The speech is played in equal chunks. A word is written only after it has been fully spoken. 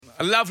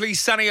A lovely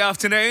sunny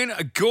afternoon,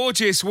 a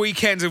gorgeous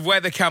weekend of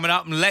weather coming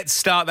up, and let's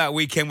start that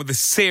weekend with a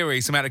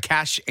serious amount of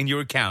cash in your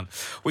account.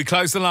 We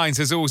close the lines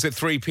as always at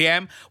 3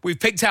 p.m. We've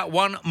picked out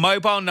one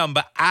mobile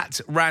number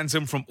at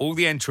random from all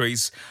the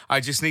entries.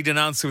 I just need an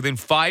answer within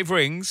 5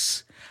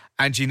 rings,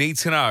 and you need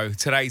to know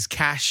today's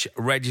cash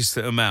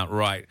register amount.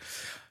 Right.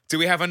 Do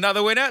we have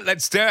another winner?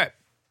 Let's do it.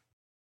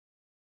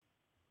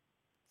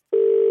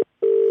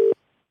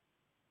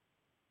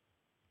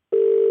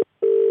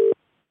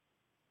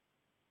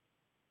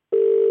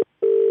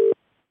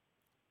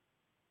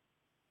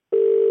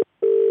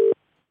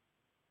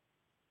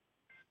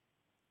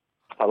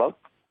 Hello?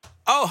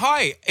 Oh,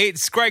 hi.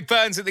 It's Greg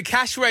Burns at the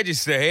cash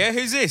register here.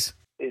 Who's this?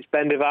 It's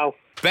Ben Duval.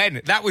 Ben,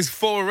 that was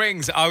 4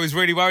 rings. I was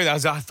really worried. I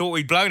thought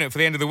we'd blown it for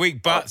the end of the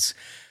week, but...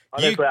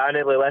 Honestly, I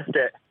nearly left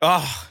it.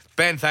 Oh,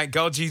 Ben, thank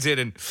God you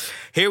didn't.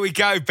 Here we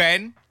go,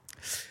 Ben.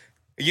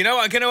 You know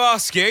what I'm going to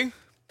ask you?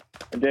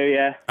 I do,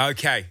 yeah.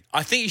 Okay.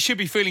 I think you should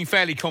be feeling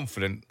fairly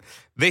confident.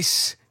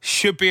 This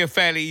should be a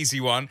fairly easy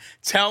one.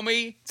 Tell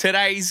me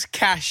today's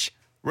cash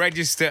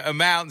register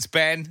amounts,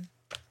 Ben.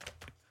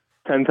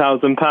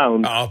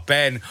 £10,000. Oh,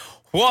 Ben,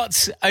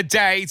 what a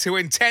day to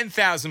win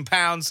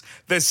 £10,000.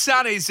 The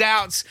sun is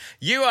out.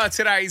 You are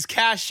today's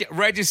cash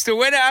register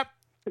winner.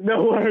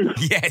 No way.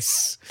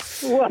 Yes.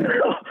 What?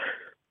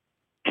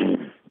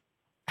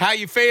 How are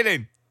you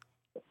feeling?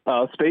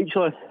 Oh,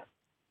 speechless.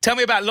 Tell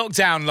me about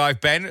lockdown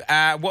life, Ben.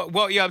 What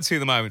are you up to at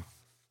the moment?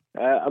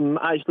 I'm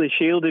actually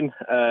shielding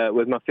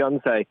with my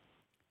fiancée.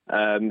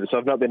 So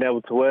I've not been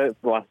able to work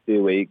for the last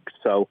few weeks.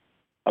 So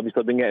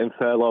obviously I've been getting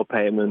furlough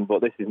payment,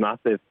 but this is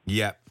massive.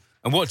 Yeah.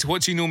 And what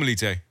do you normally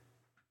do?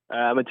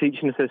 I'm a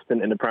teaching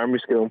assistant in a primary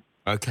school.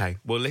 Okay.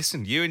 Well,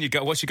 listen, you and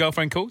what's your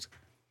girlfriend called?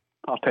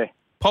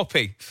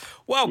 Poppy.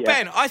 Well, Yeah.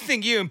 Ben, I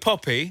think you and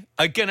Poppy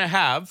are going to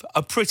have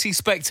a pretty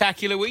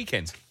spectacular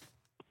weekend.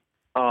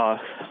 Oh.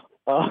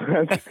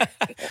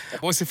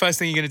 What's the first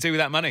thing you're going to do with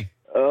that money?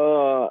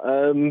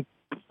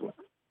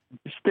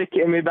 Stick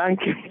it in my bank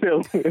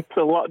until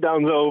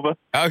lockdown's over.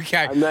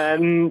 Okay. And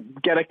then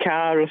get a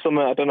car or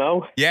something, I don't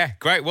know. Yeah,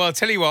 great. Well, I'll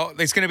tell you what,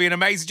 there's going to be an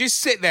amazing... Just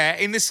sit there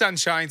in the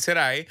sunshine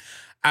today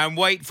and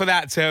wait for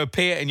that to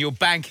appear in your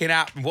banking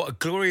app. And what a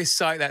glorious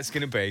sight that's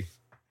going to be.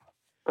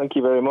 Thank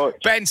you very much.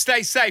 Ben,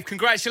 stay safe.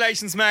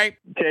 Congratulations, mate.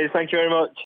 Cheers, thank you very much.